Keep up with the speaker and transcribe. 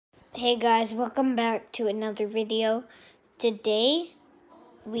Hey guys, welcome back to another video. Today,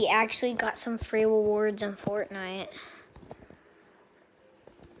 we actually got some free rewards in Fortnite.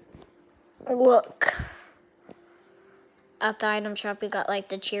 Look. At the item shop, we got like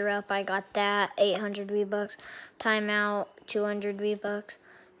the cheer up. I got that, 800 V-Bucks. Timeout, 200 V-Bucks.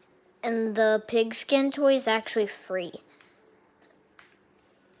 And the pigskin toy is actually free.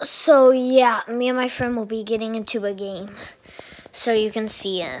 So yeah, me and my friend will be getting into a game. So you can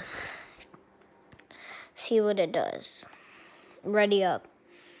see it. See what it does. Ready up.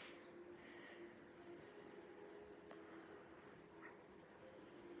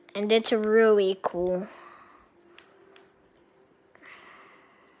 And it's really cool.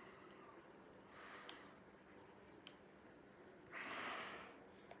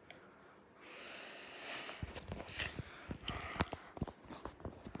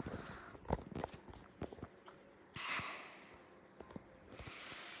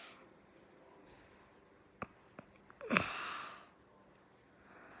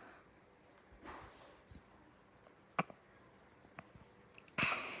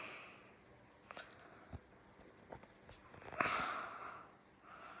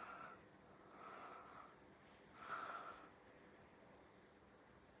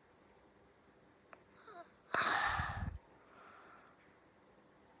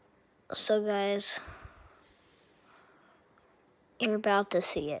 So guys, you're about to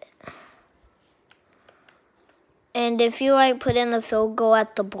see it. And if you put in the field goal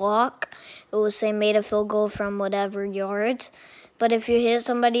at the block, it will say made a field goal from whatever yards. But if you hit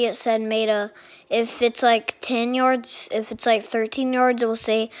somebody, it said if it's like 10 yards, if it's like 13 yards, it will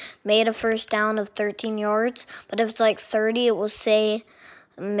say made a first down of 13 yards. But if it's like 30, it will say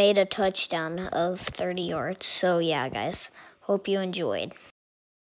made a touchdown of 30 yards. So yeah, guys, hope you enjoyed.